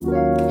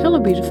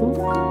Hello, beautiful.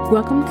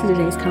 Welcome to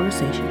today's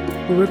conversation,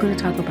 where we're going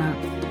to talk about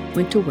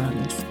winter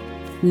wellness,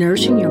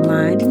 nourishing your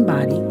mind and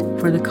body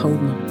for the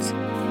cold months.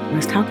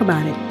 Let's talk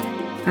about it.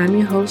 I'm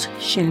your host,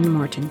 Shannon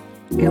Martin,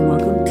 and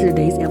welcome to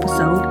today's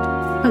episode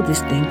of This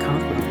Thing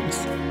Called Wellness.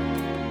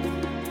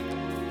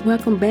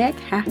 Welcome back.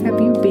 How have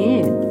you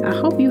been? I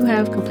hope you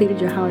have completed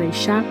your holiday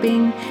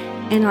shopping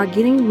and are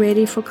getting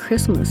ready for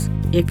Christmas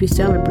if you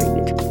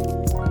celebrate it.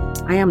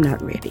 I am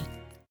not ready.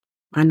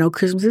 I know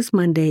Christmas is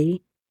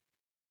Monday,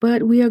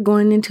 but we are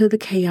going into the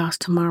chaos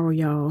tomorrow,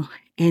 y'all,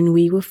 and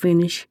we will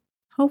finish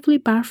hopefully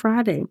by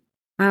Friday.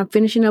 I'm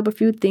finishing up a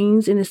few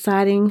things and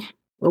deciding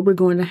what we're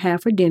going to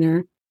have for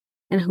dinner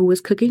and who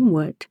is cooking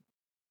what.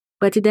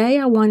 But today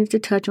I wanted to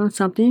touch on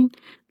something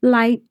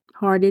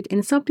light-hearted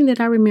and something that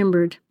I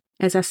remembered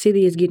as our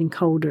city is getting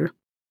colder,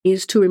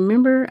 is to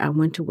remember our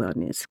winter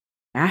wellness.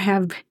 I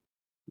have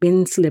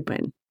been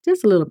slipping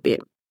just a little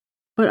bit.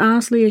 But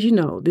honestly, as you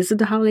know, this is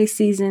the holiday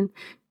season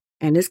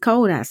and it's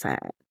cold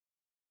outside.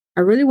 I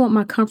really want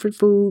my comfort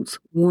foods,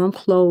 warm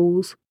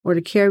clothes, or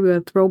to carry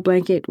a throw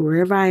blanket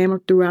wherever I am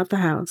throughout the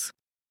house.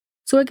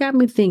 So it got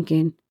me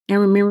thinking and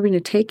remembering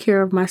to take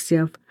care of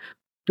myself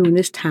during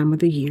this time of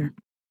the year.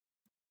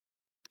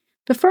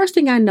 The first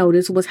thing I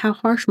noticed was how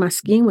harsh my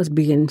skin was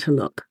beginning to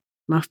look.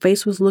 My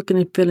face was looking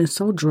and feeling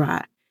so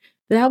dry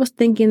that I was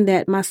thinking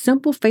that my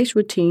simple face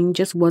routine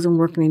just wasn't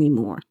working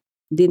anymore.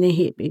 Then it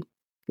hit me.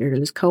 Girl,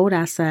 it's cold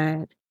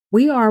outside.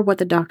 We are what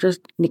the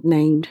doctors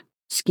nicknamed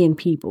skin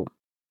people.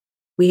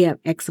 We have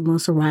eczema,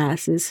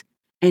 psoriasis,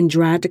 and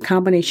dry to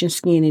combination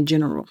skin in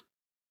general.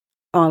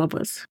 All of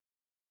us.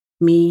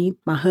 Me,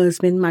 my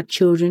husband, my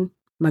children,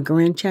 my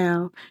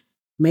grandchild,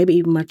 maybe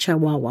even my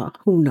chihuahua,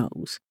 who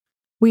knows.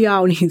 We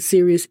all need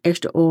serious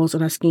extra oils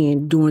on our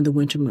skin during the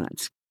winter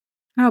months.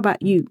 How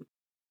about you?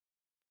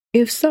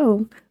 If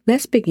so,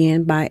 let's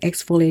begin by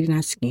exfoliating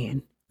our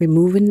skin,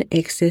 removing the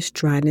excess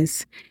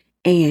dryness,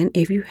 and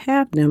if you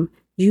have them,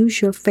 use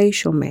your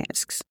facial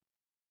masks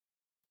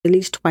at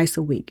least twice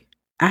a week.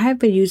 I have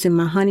been using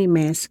my honey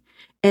mask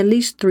at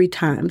least 3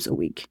 times a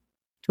week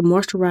to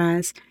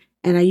moisturize,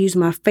 and I use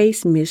my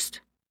face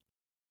mist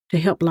to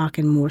help lock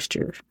in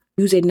moisture.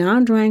 Use a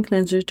non-drying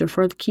cleanser to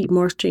further keep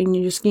moisture in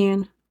your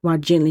skin while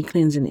gently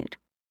cleansing it.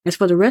 As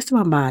for the rest of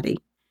my body,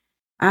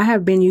 I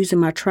have been using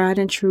my tried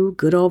and true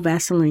good old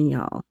Vaseline,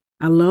 y'all.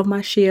 I love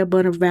my shea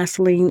butter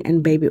Vaseline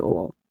and baby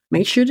oil.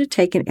 Make sure to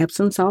take an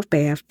Epsom salt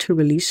bath to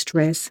release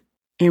stress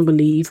and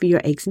relieve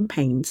your aches and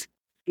pains,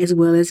 as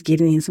well as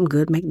getting in some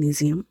good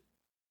magnesium.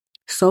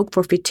 Soak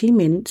for 15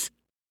 minutes,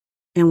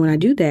 and when I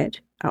do that,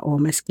 I oil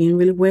my skin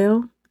really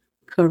well,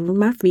 covering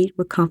my feet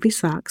with comfy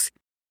socks,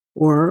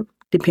 or,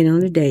 depending on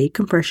the day,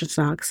 compression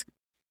socks,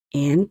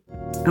 and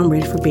I'm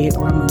ready for bed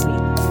or a movie.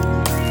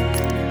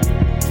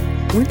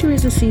 Winter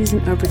is a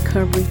season of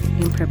recovery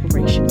and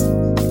preparation,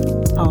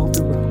 all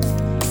the road.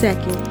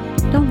 Second,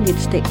 don't forget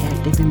to stay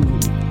active and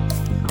moving.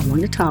 I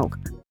want to talk,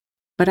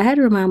 but I had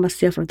to remind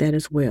myself of that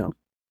as well.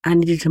 I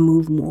needed to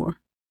move more.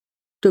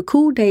 The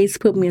cool days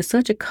put me in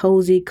such a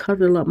cozy,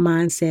 cuddled up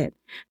mindset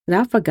that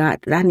I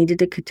forgot that I needed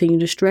to continue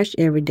to stretch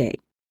every day.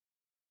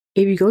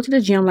 If you go to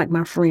the gym like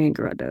my friend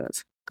girl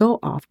does, go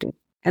often,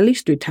 at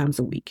least 3 times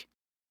a week.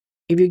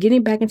 If you're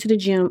getting back into the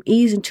gym,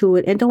 ease into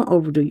it and don't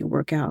overdo your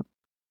workout.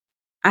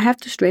 I have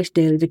to stretch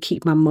daily to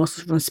keep my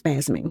muscles from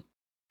spasming.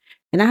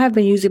 And I have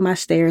been using my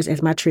stairs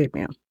as my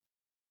treadmill.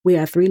 We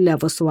have 3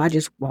 levels, so I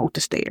just walk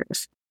the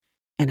stairs.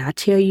 And I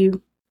tell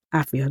you,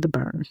 I feel the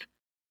burn.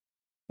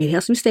 It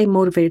helps me stay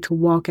motivated to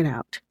walk it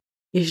out.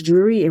 It's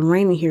dreary and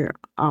rainy here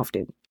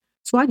often,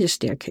 so I just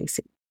staircase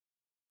it.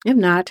 If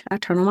not, I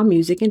turn on my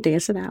music and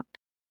dance it out.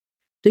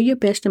 Do your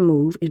best to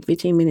move in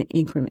 15-minute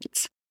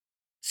increments.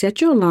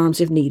 Set your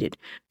alarms if needed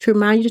to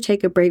remind you to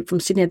take a break from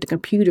sitting at the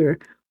computer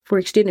for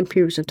extended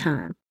periods of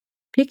time.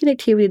 Pick an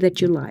activity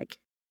that you like.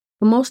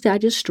 But mostly I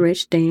just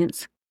stretch,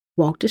 dance,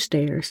 walk the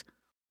stairs,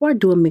 or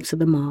do a mix of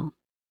them all.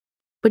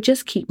 But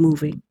just keep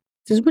moving,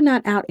 since we're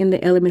not out in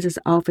the elements as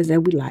often as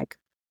we like.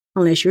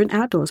 Unless you're an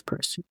outdoors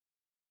person,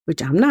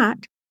 which I'm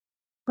not,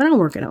 but I'm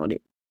working on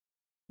it.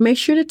 Make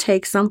sure to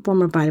take some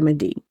form of vitamin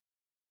D.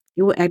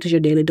 It will act as your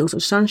daily dose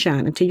of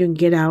sunshine until you can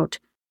get out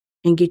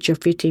and get your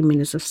 15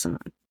 minutes of sun.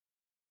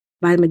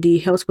 Vitamin D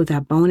helps with our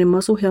bone and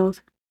muscle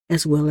health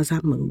as well as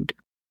our mood.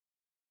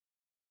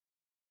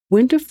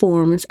 Winter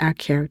forms our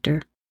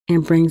character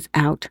and brings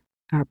out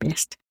our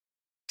best.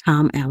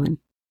 Tom Allen.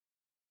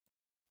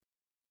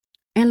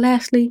 And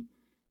lastly,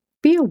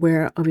 be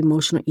aware of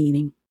emotional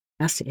eating.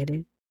 I said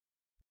it.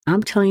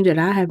 I'm telling you that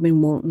I have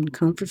been wanting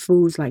comfort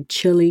foods like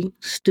chili,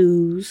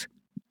 stews,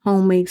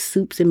 homemade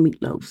soups, and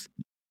meatloafs.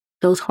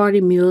 Those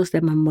hearty meals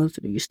that my mother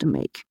used to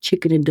make,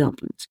 chicken and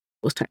dumplings,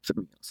 those types of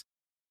meals.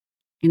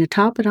 And to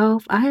top it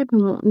off, I have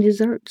been wanting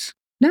desserts.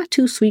 Not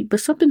too sweet, but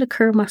something to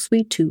curb my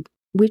sweet tooth,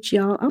 which,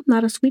 y'all, I'm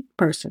not a sweet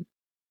person.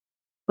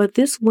 But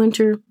this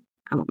winter,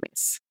 I'm a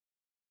mess.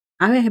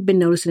 I have been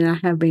noticing that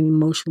I have been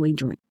emotionally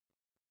drained.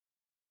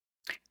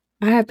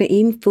 I have been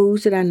eating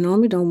foods that I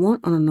normally don't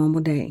want on a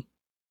normal day.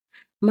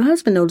 My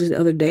husband noticed the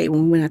other day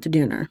when we went out to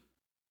dinner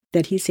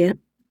that he said,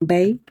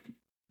 "Babe,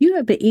 You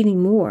have been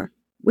eating more,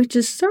 which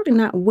is certainly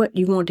not what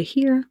you want to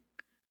hear,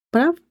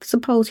 but I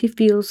suppose he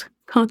feels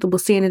comfortable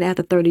saying it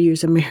after 30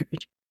 years of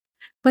marriage.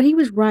 But he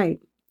was right.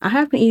 I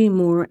have been eating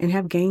more and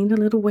have gained a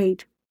little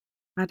weight.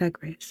 I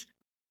digress.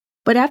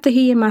 But after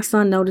he and my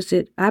son noticed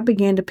it, I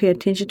began to pay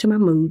attention to my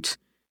moods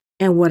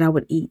and what I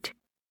would eat.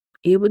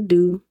 It would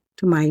do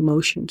to my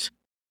emotions.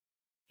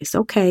 It's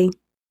okay.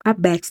 I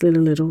backslid a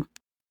little.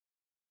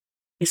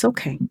 It's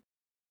okay.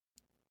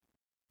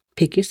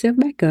 Pick yourself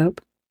back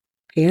up,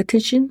 pay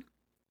attention,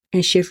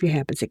 and shift your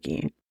habits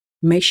again.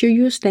 Make sure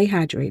you stay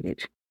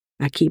hydrated.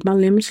 I keep my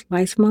lemon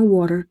slice for my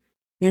water,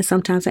 and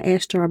sometimes I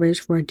add strawberries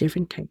for a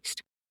different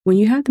taste. When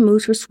you have the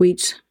mood for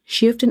sweets,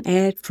 shift and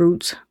add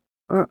fruits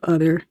or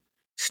other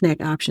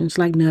snack options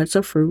like nuts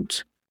or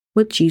fruits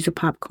with cheese or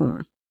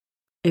popcorn.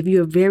 If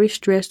you are very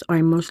stressed or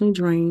emotionally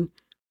drained,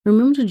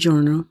 remember to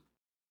journal,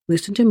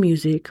 listen to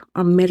music,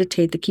 or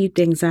meditate to keep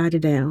the anxiety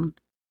down.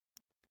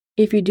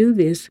 If you do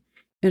this,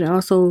 it'll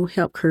also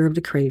help curb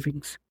the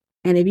cravings.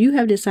 And if you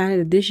have decided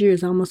that this year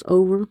is almost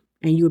over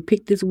and you will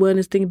pick this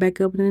wellness thing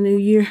back up in the new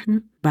year,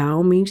 by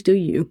all means do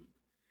you.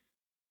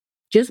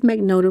 Just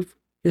make note of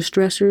your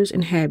stressors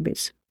and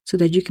habits so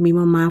that you can be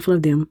more mindful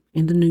of them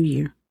in the new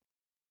year.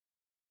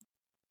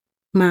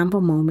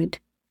 Mindful moment.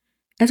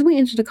 As we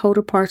enter the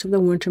colder parts of the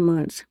winter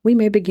months, we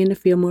may begin to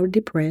feel more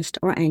depressed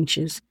or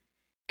anxious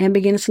and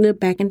begin to slip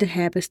back into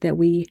habits that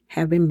we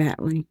have been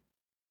battling.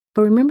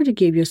 But remember to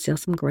give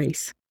yourself some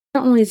grace.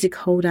 Not only is it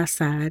cold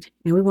outside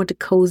and we want to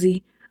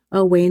cozy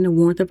away in the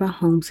warmth of our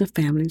homes and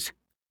families,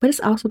 but it's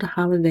also the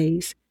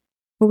holidays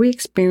where we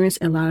experience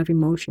a lot of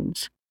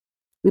emotions.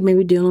 We may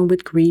be dealing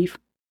with grief,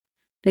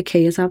 the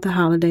chaos of the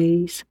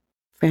holidays,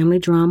 family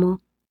drama,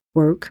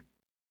 work,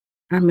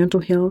 our mental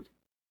health,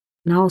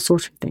 and all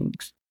sorts of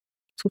things.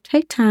 So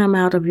take time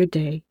out of your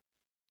day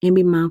and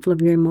be mindful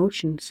of your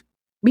emotions.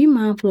 Be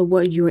mindful of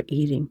what you are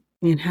eating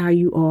and how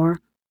you are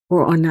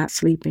or are not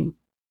sleeping.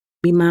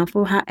 Be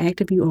mindful of how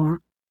active you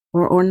are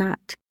or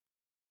not.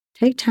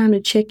 Take time to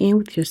check in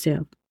with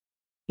yourself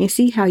and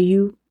see how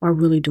you are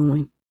really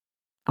doing.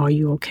 Are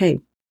you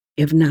okay?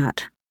 If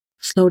not,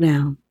 slow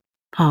down,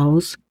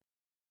 pause,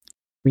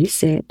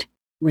 reset,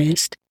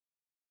 rest,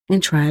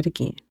 and try it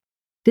again.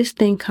 This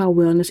thing called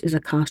wellness is a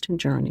constant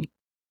journey.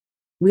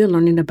 We are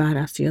learning about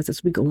ourselves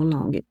as we go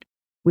along it.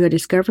 We are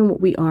discovering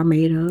what we are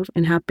made of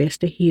and how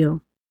best to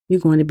heal. You're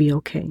going to be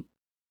okay.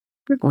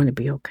 We're going to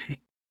be okay.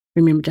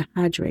 Remember to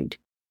hydrate.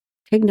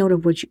 Take note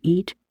of what you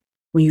eat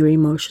when you're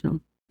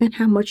emotional and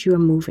how much you are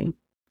moving.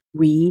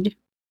 Read,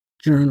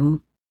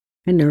 journal,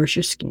 and nourish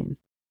your skin.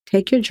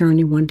 Take your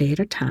journey one day at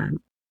a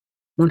time,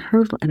 one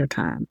hurdle at a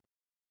time,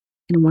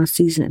 and one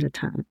season at a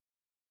time.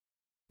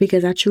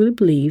 Because I truly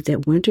believe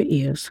that winter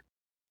is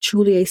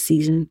truly a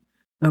season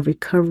of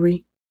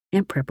recovery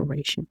and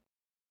preparation.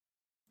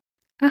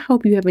 I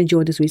hope you have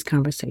enjoyed this week's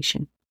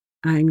conversation.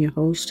 I am your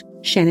host,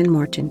 Shannon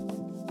Martin.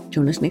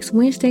 Join us next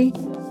Wednesday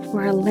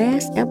for our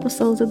last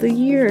episodes of the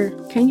year.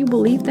 Can you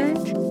believe that?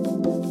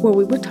 Where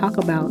we will talk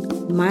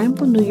about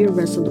mindful New Year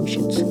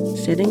resolutions,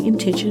 setting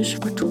intentions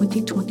for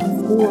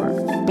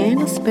 2024,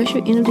 and a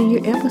special end of the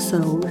year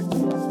episode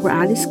where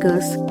I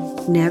discuss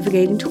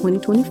navigating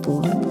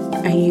 2024,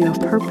 a year of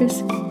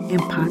purpose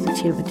and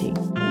positivity.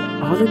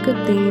 All the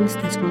good things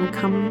that's going to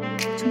come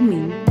to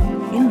me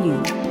and you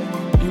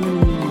in the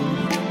new year.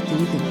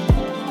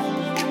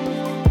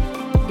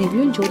 If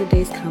you enjoyed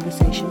today's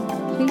conversation,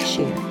 please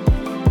share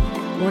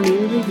or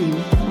leave a review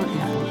on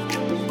Apple.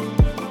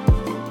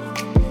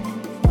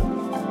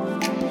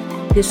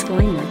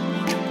 Disclaimer: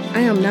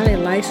 I am not a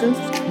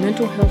licensed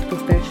mental health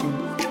professional.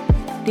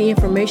 The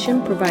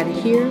information provided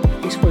here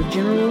is for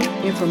general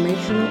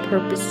informational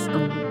purposes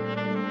only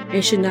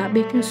and should not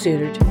be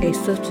considered a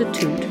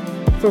substitute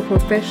for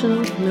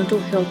professional mental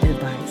health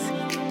advice,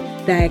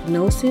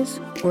 diagnosis,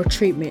 or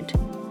treatment.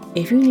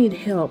 If you need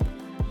help,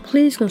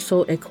 please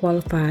consult a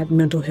qualified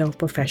mental health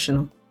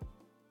professional.